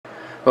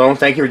Well,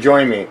 thank you for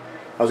joining me.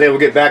 I was able to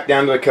get back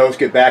down to the coast,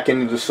 get back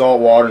into the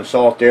salt water and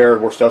salt air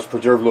where stuff's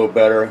preserved a little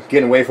better.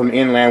 Getting away from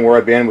inland where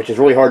I've been, which is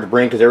really hard to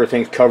bring because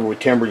everything's covered with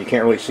timber. You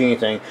can't really see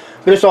anything.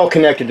 But it's all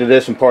connected to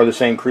this and part of the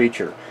same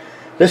creature.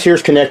 This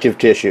here's connective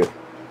tissue.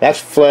 That's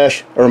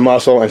flesh or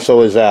muscle, and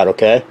so is that,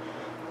 okay?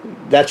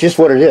 That's just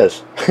what it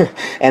is.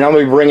 And I'm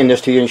going to be bringing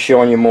this to you and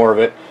showing you more of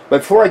it. But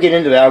before I get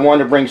into that, I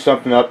wanted to bring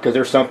something up because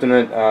there's something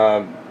that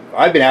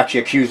I've been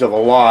actually accused of a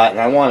lot, and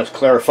I want to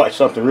clarify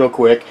something real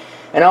quick.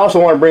 And I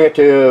also want to bring it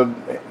to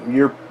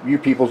you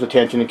people's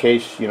attention in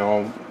case, you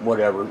know,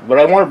 whatever. But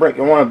I want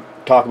to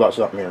talk about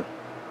something here.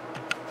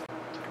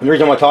 And the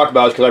reason I want to talk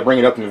about it is because I bring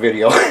it up in the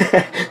video.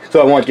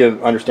 So I want you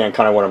to understand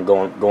kind of what I'm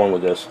going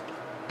with this.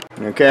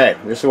 Okay,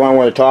 this is what I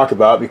want to talk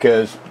about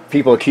because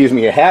people accuse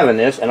me of having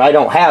this, and I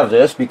don't have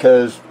this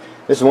because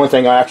this is one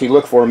thing I actually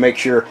look for to make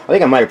sure. I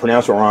think I might have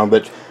pronounced it wrong,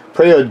 but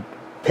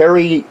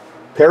pareidolia.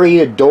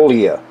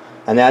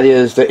 And that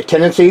is the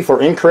tendency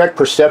for incorrect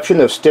perception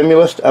of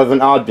stimulus of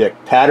an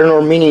object, pattern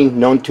or meaning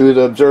known to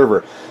the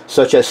observer,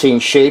 such as seeing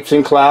shapes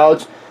in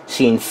clouds,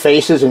 seeing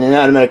faces in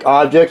inanimate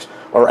objects,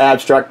 or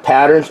abstract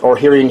patterns, or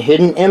hearing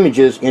hidden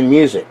images in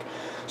music.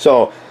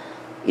 So,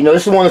 you know,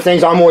 this is one of the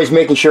things I'm always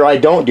making sure I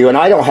don't do, and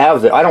I don't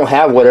have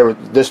whatever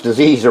this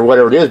disease or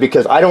whatever it is,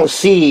 because I don't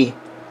see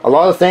a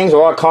lot of things, a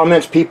lot of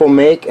comments people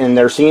make, and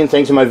they're seeing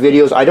things in my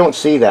videos. I don't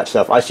see that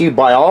stuff. I see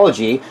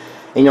biology.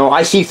 You know,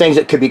 I see things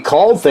that could be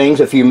called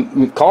things if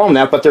you call them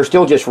that, but they're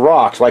still just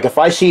rocks. Like if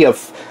I see a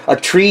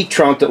tree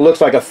trunk that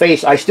looks like a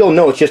face, I still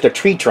know it's just a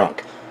tree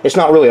trunk. It's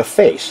not really a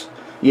face.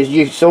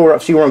 You see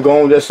where I'm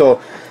going with this?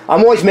 So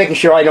I'm always making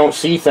sure I don't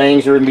see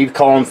things or be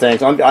calling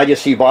things. I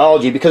just see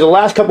biology, because the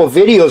last couple of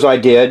videos I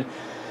did,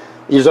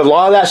 there's a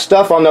lot of that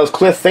stuff on those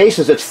cliff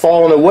faces that's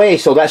fallen away,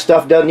 so that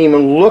stuff doesn't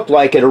even look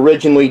like it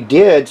originally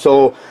did.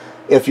 So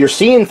if you're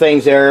seeing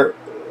things there,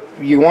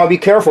 you want to be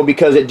careful,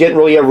 because it didn't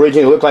really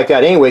originally look like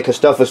that anyway, because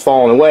stuff has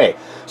fallen away.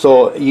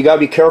 So you got to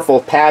be careful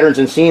of patterns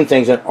and seeing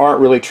things that aren't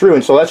really true.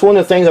 And so that's one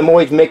of the things I'm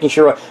always making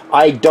sure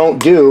I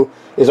don't do,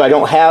 is I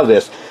don't have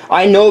this.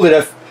 I know that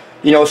if,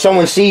 you know,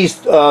 someone sees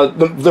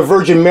the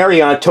Virgin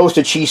Mary on a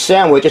toasted cheese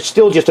sandwich, it's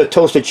still just a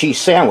toasted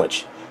cheese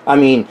sandwich. I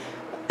mean,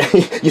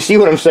 you see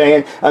what I'm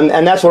saying?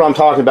 And that's what I'm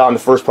talking about in the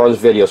first part of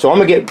this video. So I'm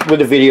going to get with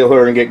the video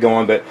here and get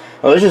going. But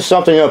this is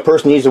something a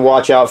person needs to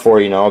watch out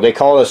for, you know. They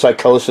call it a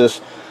psychosis,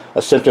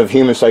 a symptom of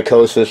human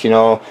psychosis, you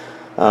know.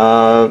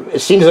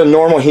 It seems a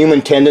normal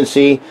human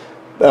tendency.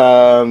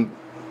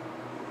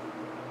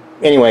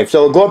 Anyway,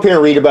 so go up here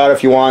and read about it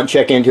if you want,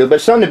 check into it. But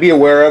it's something to be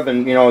aware of,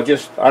 and, you know,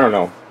 just, I don't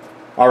know.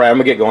 All right, I'm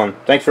going to get going.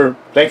 Thanks for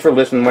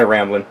listening to my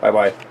rambling.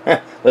 Bye-bye.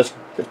 Let's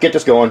get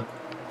this going.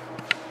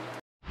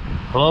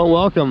 Hello,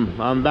 welcome.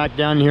 I'm back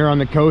down here on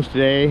the coast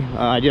today.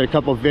 I did a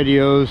couple of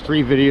videos,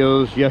 3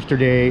 videos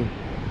yesterday,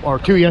 or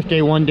 2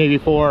 yesterday, 1 day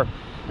before,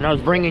 and I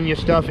was bringing you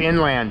stuff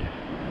inland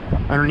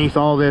underneath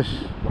all this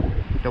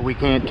that we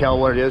can't tell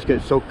what it is,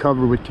 because it's so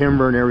covered with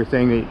timber and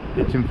everything that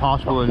it's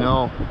impossible to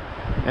know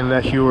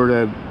unless you were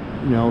to,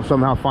 you know,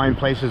 somehow find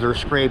places that are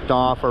scraped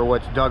off or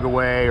what's dug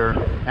away or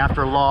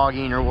after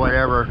logging or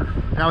whatever.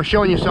 And I was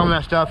showing you some of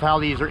that stuff, how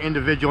these are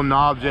individual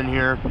knobs in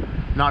here,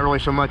 not really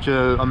so much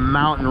a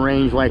mountain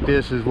range like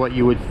this is what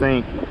you would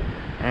think.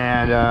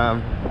 And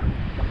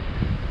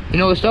you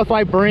know, the stuff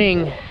I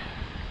bring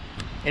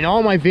in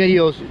all my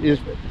videos is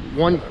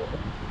one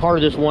part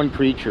of this one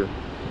creature.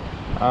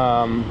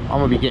 I'm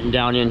gonna be getting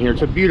down in here.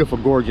 It's a beautiful,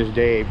 gorgeous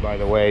day, by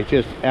the way. It's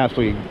just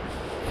absolutely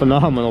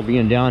phenomenal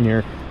being down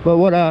here. But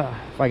what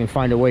if I can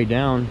find a way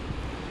down?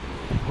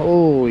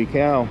 Holy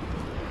cow.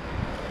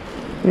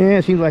 Yeah,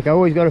 it seems like I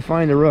always got to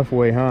find the rough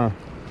way, huh?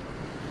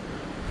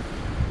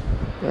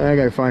 I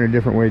got to find a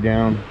different way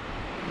down.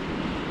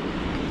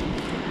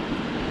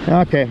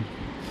 Okay,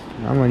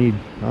 I'm gonna need,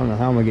 I don't know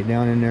how I'm gonna get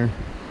down in there.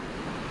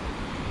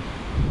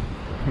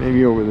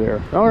 Maybe over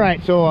there. All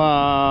right, so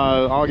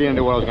I'll get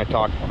into what I was going to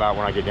talk about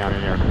when I get down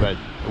in there. But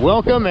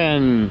welcome,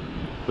 and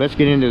let's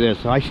get into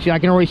this. I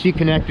can already see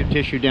connective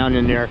tissue down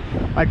in there.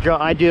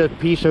 I did a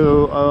piece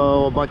of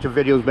a bunch of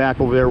videos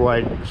back over there where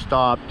I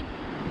stopped,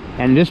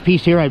 and this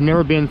piece here I've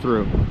never been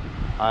through.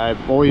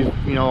 I've always,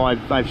 you know, it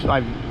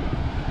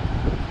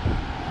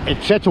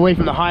sets away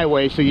from the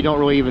highway, so you don't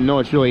really even know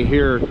it's really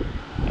here.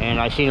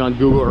 And I seen it on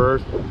Google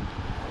Earth,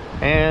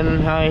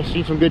 and I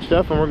see some good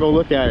stuff, and we're gonna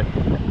look at it.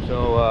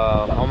 So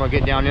I'm gonna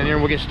get down in there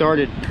and we'll get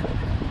started.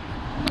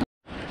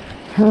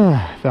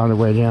 Found the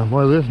way down.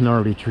 Well, this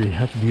gnarly tree,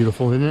 that's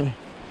beautiful, isn't it?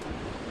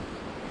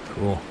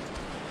 Cool.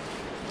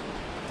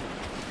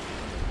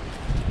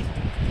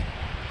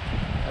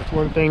 That's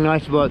one thing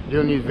nice about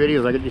doing these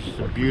videos. I get this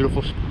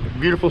beautiful,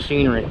 beautiful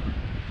scenery.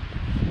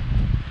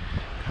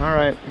 All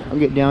right, I'll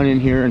get down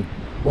in here, and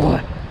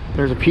what?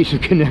 There's a piece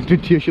of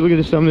connective tissue. Look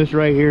at some of this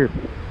right here.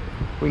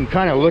 We can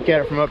kind of look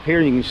at it from up here,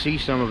 and you can see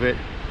some of it.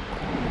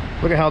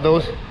 Look at how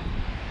those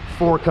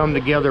 4 come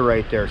together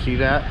right there. See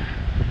that?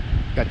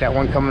 Got that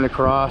one coming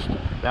across,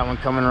 that one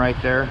coming right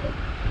there.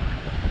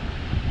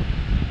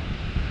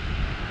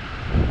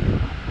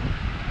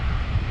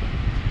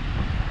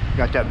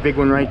 Got that big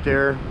one right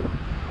there.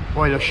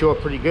 Boy, they'll show up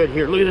pretty good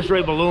here. Look at this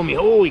right below me.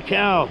 Holy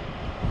cow.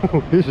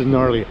 This is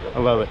gnarly. I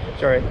love it.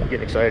 Sorry, I'm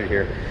getting excited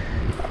here.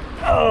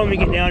 Oh, let me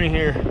get down in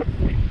here.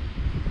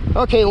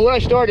 Okay, what I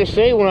started to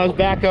say when I was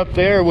back up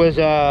there was,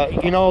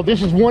 you know,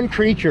 this is one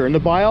creature, and the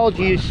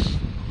biology is,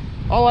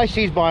 all I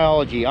see is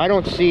biology. I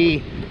don't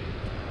see,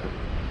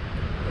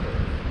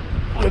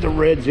 look at the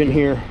reds in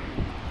here.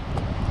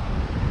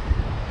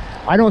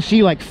 I don't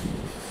see like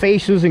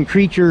faces and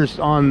creatures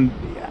on,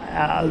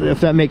 if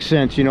that makes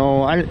sense, you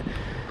know. I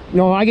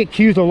get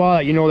accused a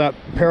lot, you know, that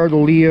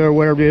pareidolia or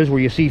whatever it is,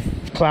 where you see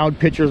cloud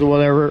pictures or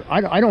whatever.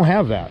 I don't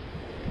have that.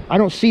 I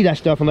don't see that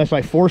stuff unless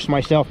I force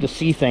myself to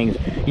see things,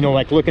 you know,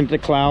 like looking at the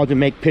clouds and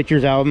make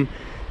pictures out of them.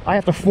 I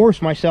have to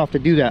force myself to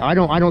do that. I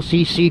don't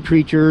see sea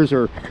creatures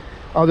or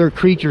other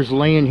creatures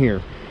laying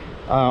here.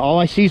 All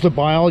I see is the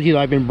biology that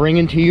I've been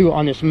bringing to you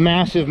on this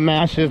massive,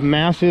 massive,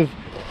 massive.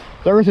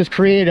 The earth is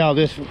created out of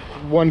this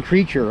one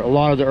creature, a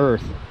lot of the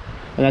earth,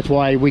 and that's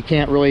why we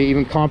can't really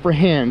even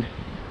comprehend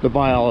the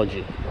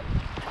biology.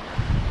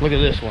 Look at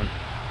this one.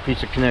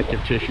 Piece of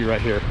connective tissue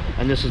right here,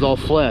 and this is all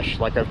flesh,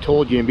 like I've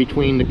told you, in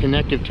between the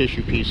connective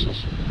tissue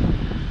pieces.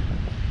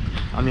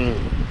 I mean,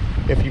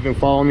 if you've been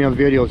following me on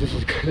videos,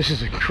 this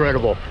is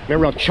incredible.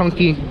 Remember how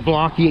chunky,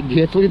 blocky it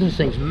gets? Look at this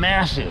thing's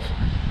massive,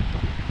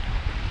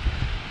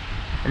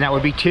 and that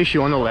would be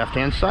tissue on the left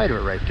hand side of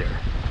it right there.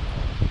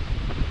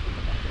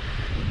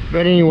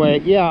 But anyway,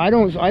 yeah, I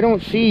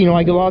don't see, you know,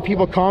 like a lot of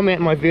people comment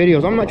in my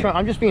videos. I'm not trying,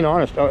 I'm just being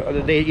honest.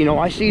 You know,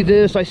 I see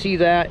this, I see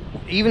that.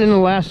 Even in the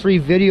last 3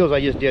 videos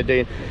I just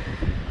did,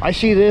 I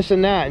see this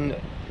and that, and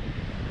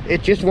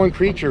it's just one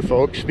creature,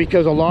 folks,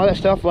 because a lot of that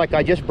stuff, like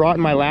I just brought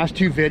in my last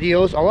 2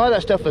 videos, a lot of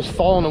that stuff has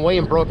fallen away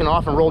and broken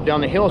off and rolled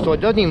down the hill, so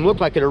it doesn't even look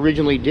like it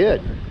originally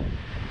did.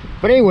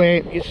 But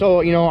anyway,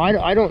 so, you know,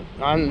 I don't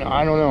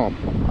know.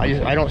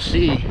 I don't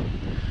see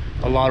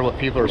a lot of what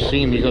people are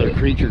seeing, these other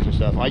creatures and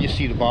stuff. I just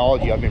see the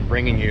biology I've been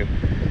bringing you.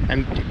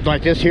 And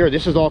like this here,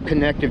 this is all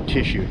connective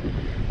tissue.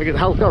 Look at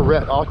how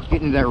red, all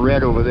getting that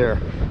red over there.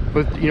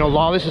 But you know, a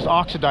lot of this is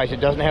oxidized.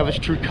 It doesn't have its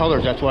true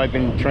colors. That's what I've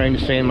been trying to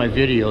say in my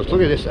videos.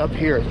 Look at this up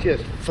here. It's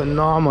just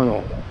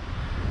phenomenal.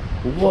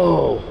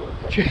 Whoa.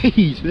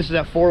 Jeez. This is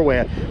that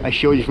 4-way I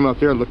showed you from up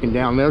there looking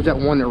down. There's that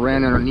one that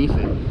ran underneath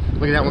it.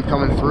 Look at that one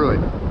coming through it.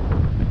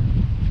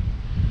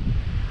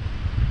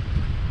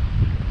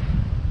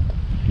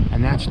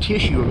 And that's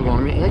tissue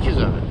along the edges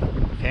of it.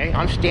 Okay,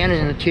 I'm standing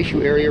in the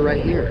tissue area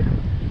right here.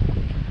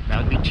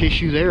 That would be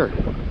tissue there.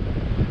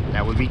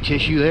 That would be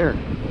tissue there.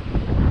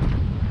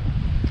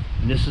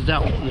 And this is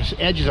this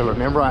edges of it.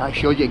 Remember, I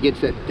showed you it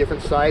gets at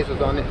different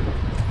sizes on it,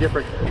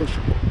 different. It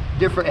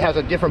has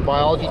a different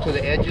biology to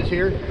the edges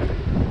here.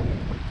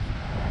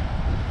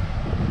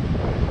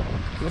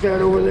 Look at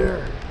it over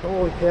there.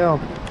 Holy cow!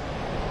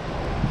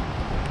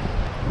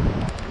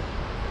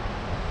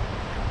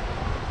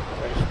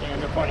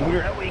 On here,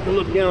 that way you can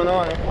look down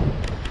on it.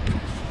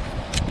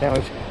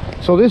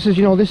 So this is,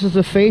 you know, this is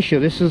the fascia.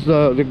 This is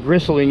the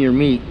gristle in your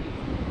meat,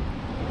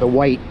 the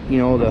white, you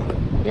know,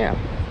 yeah.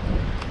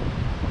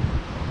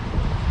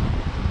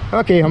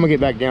 Okay, I'm gonna get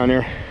back down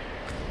there.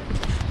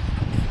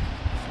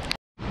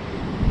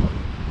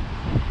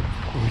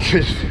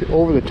 Just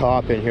over the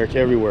top in here, it's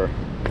everywhere.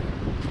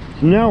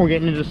 So now we're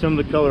getting into some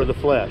of the color of the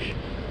flesh.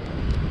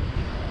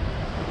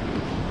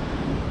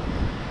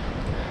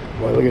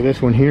 Boy, look at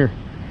this one here.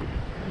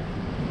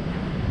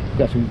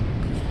 Got some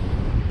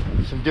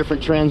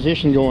different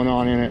transition going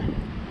on in it.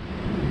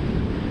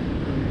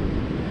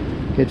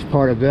 It's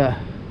part of that.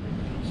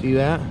 See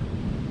that?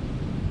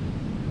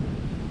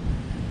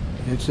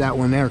 It's that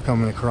one there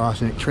coming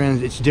across, and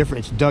it's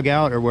different. It's dug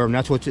out or wherever, and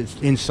that's what's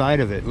inside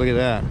of it. Look at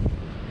that.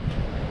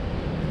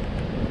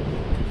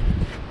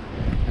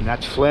 And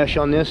that's flesh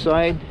on this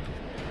side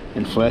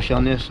and flesh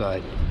on this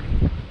side.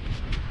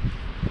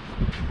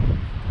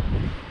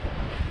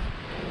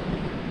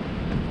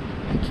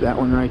 That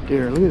one right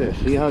there. Look at this.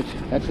 See how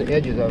that's the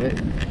edges of it.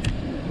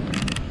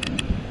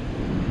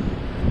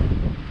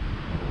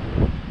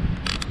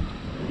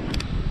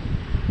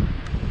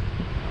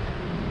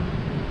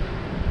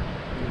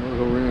 We'll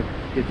go in and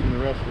get some of the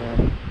rest of that.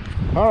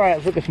 All right,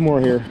 let's look at some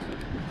more here.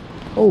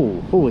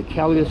 Oh, holy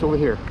cow! Look at this over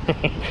here.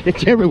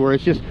 It's everywhere.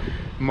 It's just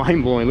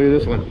mind blowing. Look at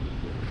this one.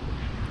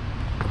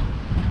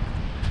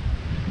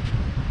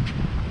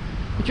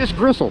 It's just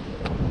gristle.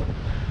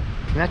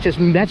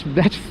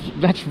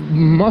 That's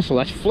muscle,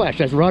 that's flesh,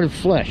 that's rotted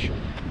flesh.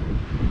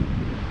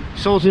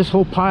 So is this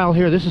whole pile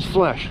here. This is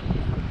flesh.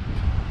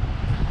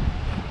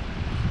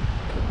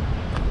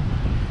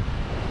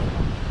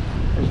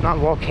 It's not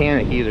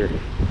volcanic either.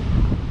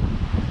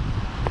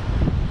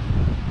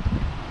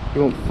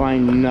 You won't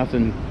find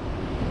nothing.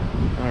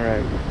 All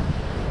right.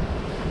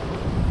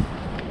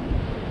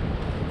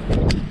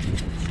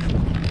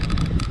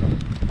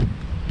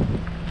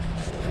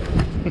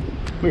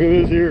 Look at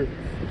this here.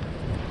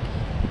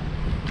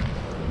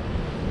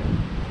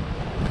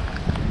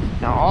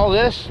 Now all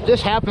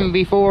this happened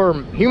before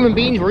human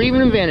beings were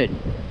even invented.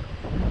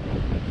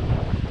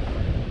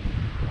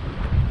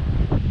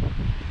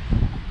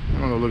 I'm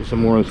gonna look at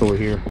some more of this over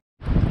here.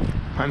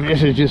 I mean,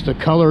 this is just, the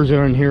colors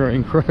are in here are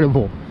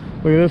incredible.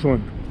 Look at this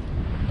one.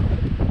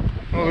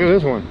 Oh, look at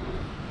this one.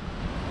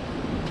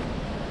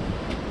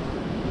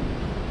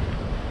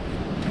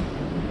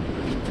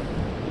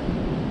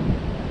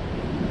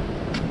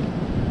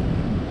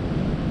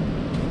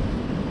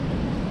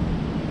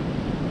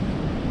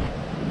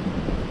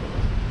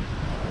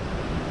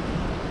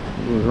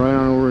 It was right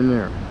on over in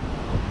there.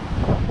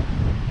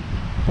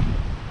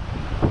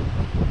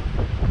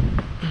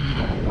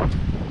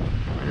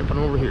 Right up and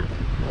over here.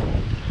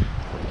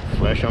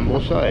 Flesh on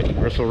both sides.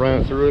 Gristle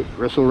running through it.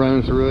 Gristle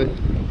running through it.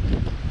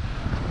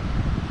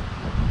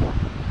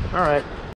 All right.